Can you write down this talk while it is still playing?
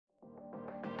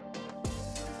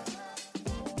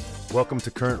Welcome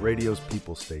to Current Radio's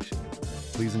People Station.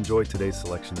 Please enjoy today's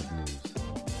selection of news.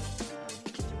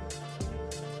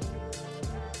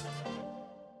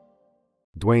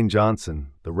 Dwayne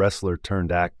Johnson, the wrestler turned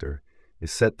actor,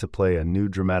 is set to play a new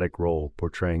dramatic role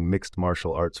portraying mixed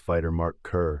martial arts fighter Mark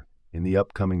Kerr in the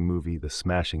upcoming movie The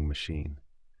Smashing Machine.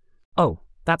 Oh,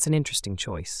 that's an interesting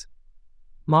choice.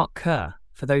 Mark Kerr,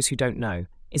 for those who don't know,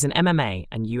 is an MMA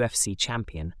and UFC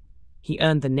champion. He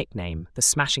earned the nickname The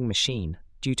Smashing Machine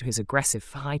due to his aggressive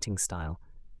fighting style.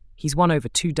 He's won over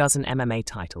 24 MMA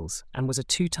titles and was a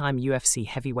two-time UFC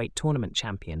heavyweight tournament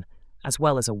champion, as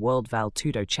well as a World Val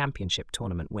Tudo Championship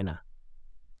tournament winner.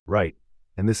 Right,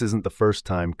 and this isn't the first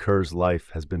time Kerr's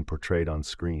life has been portrayed on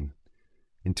screen.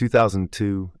 In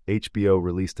 2002, HBO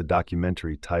released a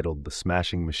documentary titled The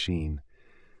Smashing Machine,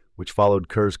 which followed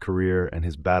Kerr's career and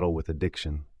his battle with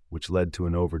addiction, which led to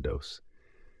an overdose.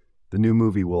 The new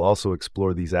movie will also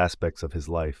explore these aspects of his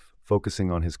life,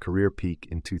 focusing on his career peak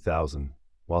in 2000,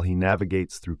 while he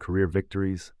navigates through career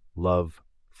victories, love,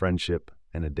 friendship,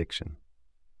 and addiction.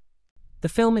 The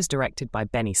film is directed by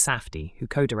Benny Safdie, who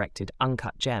co-directed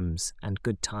Uncut Gems and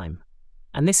Good Time.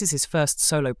 And this is his first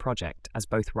solo project as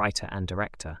both writer and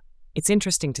director. It's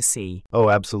interesting to see. Oh,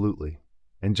 absolutely.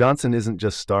 And Johnson isn't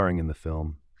just starring in the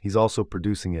film, he's also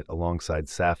producing it alongside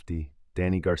Safdie,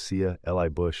 Danny Garcia, Eli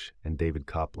Bush, and David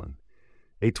Copland.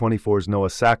 A24's Noah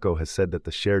Sacco has said that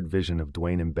the shared vision of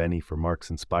Dwayne and Benny for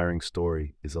Mark's inspiring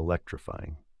story is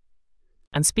electrifying.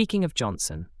 And speaking of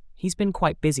Johnson, he's been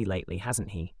quite busy lately,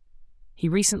 hasn't he? He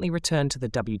recently returned to the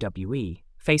WWE,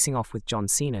 facing off with John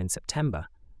Cena in September,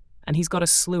 and he's got a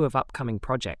slew of upcoming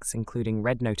projects including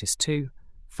Red Notice 2,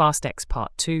 Fast X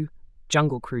Part 2,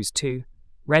 Jungle Cruise 2,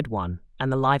 Red One,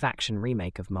 and the live-action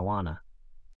remake of Moana.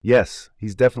 Yes,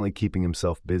 he's definitely keeping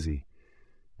himself busy,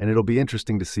 and it'll be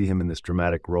interesting to see him in this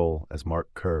dramatic role as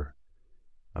Mark Kerr.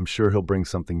 I'm sure he'll bring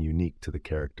something unique to the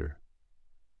character.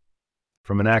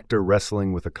 From an actor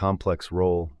wrestling with a complex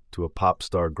role to a pop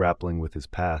star grappling with his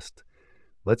past,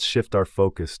 let's shift our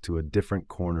focus to a different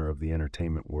corner of the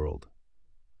entertainment world.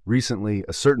 Recently,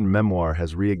 a certain memoir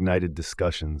has reignited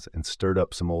discussions and stirred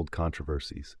up some old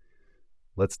controversies.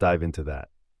 Let's dive into that.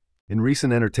 In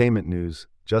recent entertainment news,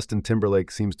 Justin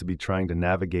Timberlake seems to be trying to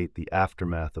navigate the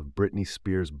aftermath of Britney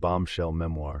Spears' bombshell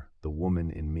memoir, The Woman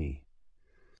in Me.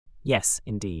 Yes,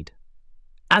 indeed.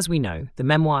 As we know, the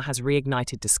memoir has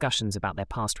reignited discussions about their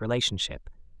past relationship,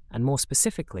 and more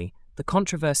specifically, the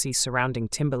controversies surrounding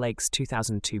Timberlake's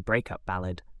 2002 breakup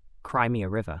ballad, Cry Me a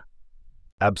River.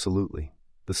 Absolutely.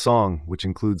 The song, which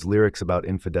includes lyrics about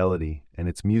infidelity, and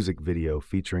its music video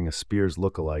featuring a Spears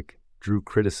lookalike, drew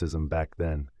criticism back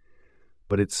then.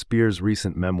 But it's Spears'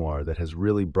 recent memoir that has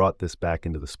really brought this back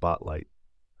into the spotlight.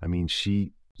 I mean,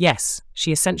 Yes,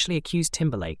 she essentially accused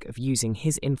Timberlake of using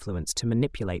his influence to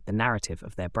manipulate the narrative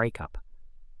of their breakup.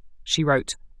 She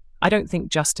wrote, "I don't think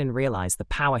Justin realized the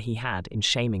power he had in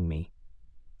shaming me.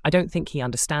 I don't think he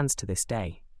understands to this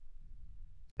day."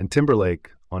 And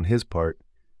Timberlake, on his part,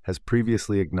 has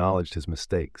previously acknowledged his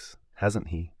mistakes, hasn't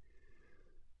he?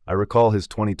 I recall his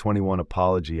 2021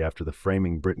 apology after the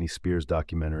Framing Britney Spears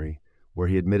documentary, where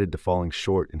he admitted to falling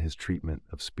short in his treatment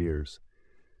of Spears.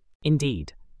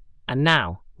 Indeed. And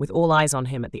now, with all eyes on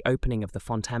him at the opening of the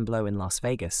Fontainebleau in Las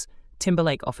Vegas,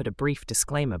 Timberlake offered a brief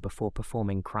disclaimer before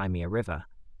performing Cry Me a River.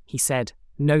 He said,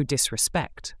 "No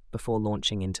disrespect," before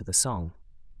launching into the song.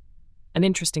 An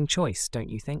interesting choice, don't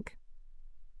you think?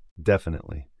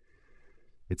 Definitely.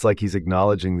 It's like he's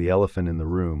acknowledging the elephant in the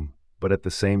room, but at the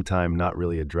same time not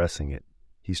really addressing it.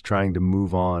 He's trying to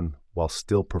move on while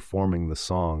still performing the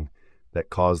song that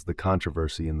caused the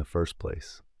controversy in the first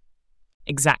place.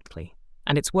 Exactly.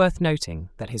 And it's worth noting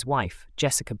that his wife,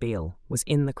 Jessica Biel, was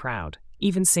in the crowd,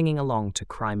 even singing along to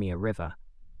Cry Me a River.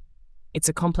 It's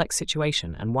a complex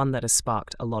situation and one that has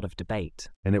sparked a lot of debate.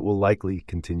 And it will likely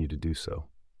continue to do so.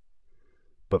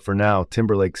 But for now,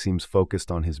 Timberlake seems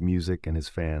focused on his music and his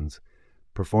fans,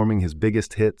 performing his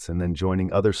biggest hits and then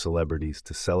joining other celebrities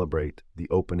to celebrate the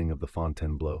opening of the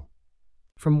Fontainebleau.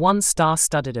 From one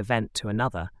star-studded event to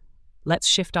another, let's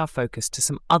shift our focus to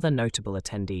some other notable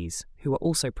attendees who were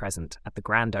also present at the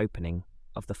grand opening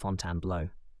of the Fontainebleau.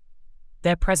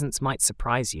 Their presence might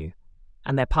surprise you,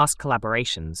 and their past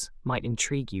collaborations might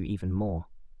intrigue you even more.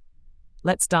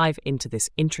 Let's dive into this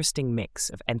interesting mix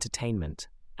of entertainment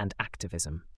and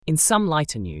activism. In some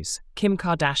lighter news, Kim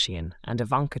Kardashian and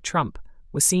Ivanka Trump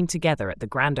were seen together at the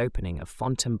grand opening of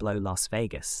Fontainebleau, Las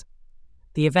Vegas.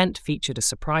 The event featured a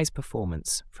surprise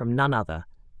performance from none other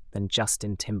than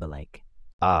Justin Timberlake.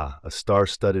 Ah, a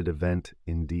star-studded event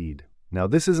indeed. Now,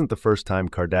 this isn't the first time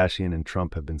Kardashian and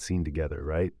Trump have been seen together,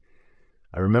 right?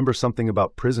 I remember something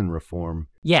about prison reform.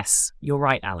 Yes, you're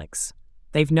right, Alex.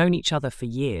 They've known each other for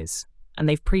years, and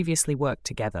they've previously worked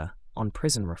together on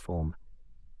prison reform.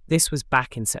 This was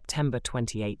back in September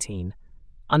 2018,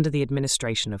 under the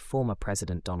administration of former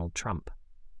President Donald Trump.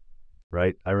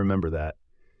 Right, I remember that.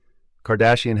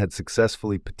 Kardashian had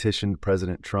successfully petitioned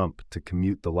President Trump to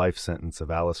commute the life sentence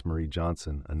of Alice Marie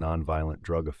Johnson, a nonviolent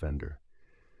drug offender.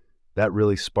 That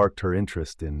really sparked her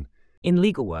interest in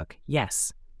legal work,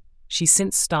 yes. She's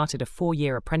since started a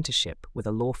 4-year apprenticeship with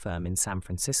a law firm in San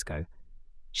Francisco.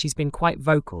 She's been quite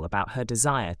vocal about her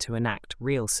desire to enact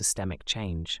real systemic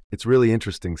change. It's really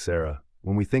interesting, Sarah.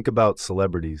 When we think about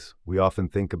celebrities, we often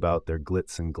think about their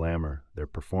glitz and glamour, their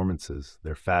performances,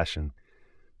 their fashion.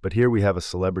 But here we have a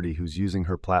celebrity who's using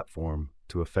her platform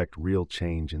to affect real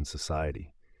change in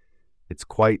society. It's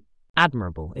quite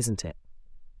admirable, isn't it?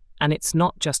 And it's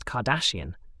not just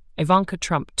Kardashian. Ivanka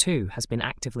Trump, too, has been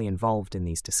actively involved in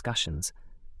these discussions.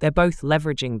 They're both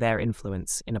leveraging their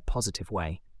influence in a positive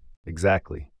way.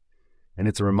 Exactly. And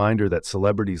it's a reminder that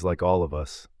celebrities, like all of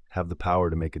us, have the power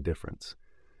to make a difference.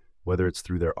 Whether it's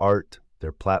through their art,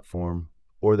 their platform,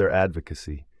 or their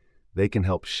advocacy, they can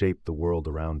help shape the world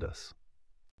around us.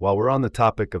 While we're on the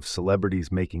topic of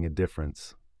celebrities making a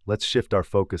difference, let's shift our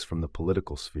focus from the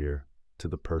political sphere to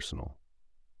the personal.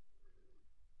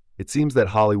 It seems that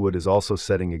Hollywood is also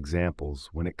setting examples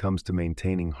when it comes to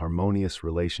maintaining harmonious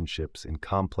relationships in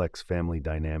complex family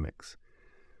dynamics.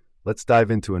 Let's dive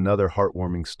into another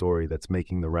heartwarming story that's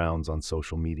making the rounds on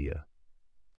social media.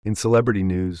 In celebrity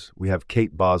news, we have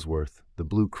Kate Bosworth, the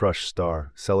Blue Crush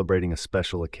star, celebrating a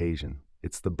special occasion.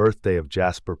 It's the birthday of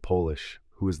Jasper Polish,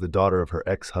 who is the daughter of her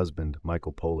ex-husband,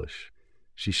 Michael Polish.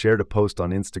 She shared a post on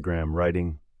Instagram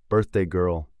writing, "Birthday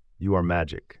girl, you are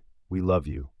magic. We love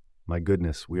you. My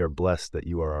goodness, we are blessed that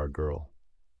you are our girl."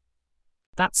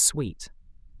 That's sweet.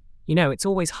 You know, it's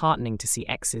always heartening to see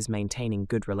exes maintaining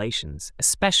good relations,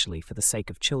 especially for the sake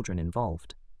of children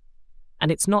involved.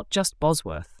 And it's not just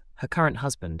Bosworth. Her current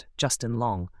husband, Justin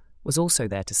Long, was also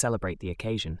there to celebrate the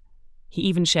occasion. He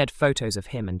even shared photos of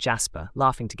him and Jasper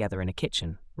laughing together in a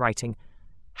kitchen, writing,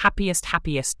 happiest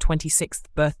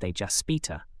 26th birthday,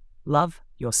 Jaspita. Love,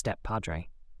 your step-padre."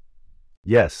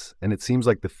 Yes, and it seems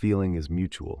like the feeling is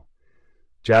mutual.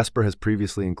 Jasper has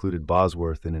previously included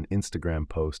Bosworth in an Instagram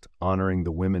post honoring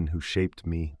the women who shaped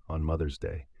me on Mother's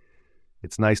Day.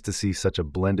 It's nice to see such a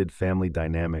blended family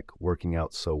dynamic working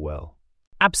out so well.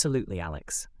 Absolutely,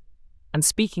 Alex. And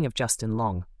speaking of Justin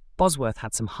Long, Bosworth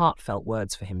had some heartfelt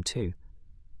words for him too.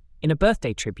 In a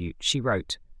birthday tribute, she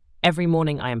wrote, "Every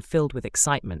morning I am filled with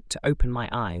excitement to open my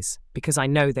eyes because I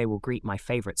know they will greet my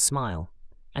favorite smile.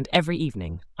 And every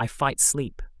evening I fight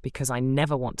sleep because I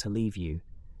never want to leave you.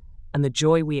 And the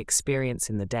joy we experience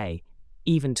in the day,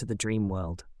 even to the dream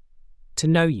world. To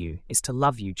know you is to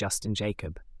love you, Justin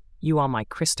Jacob. You are my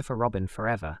Christopher Robin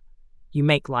forever. You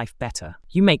make life better.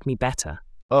 You make me better."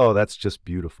 Oh, that's just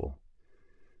beautiful.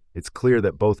 It's clear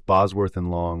that both Bosworth and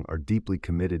Long are deeply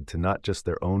committed to not just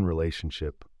their own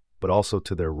relationship, but also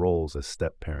to their roles as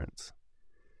step-parents.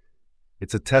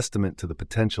 It's a testament to the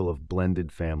potential of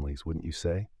blended families, wouldn't you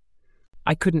say?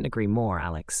 I couldn't agree more,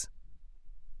 Alex.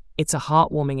 It's a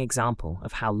heartwarming example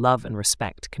of how love and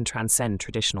respect can transcend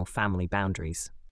traditional family boundaries.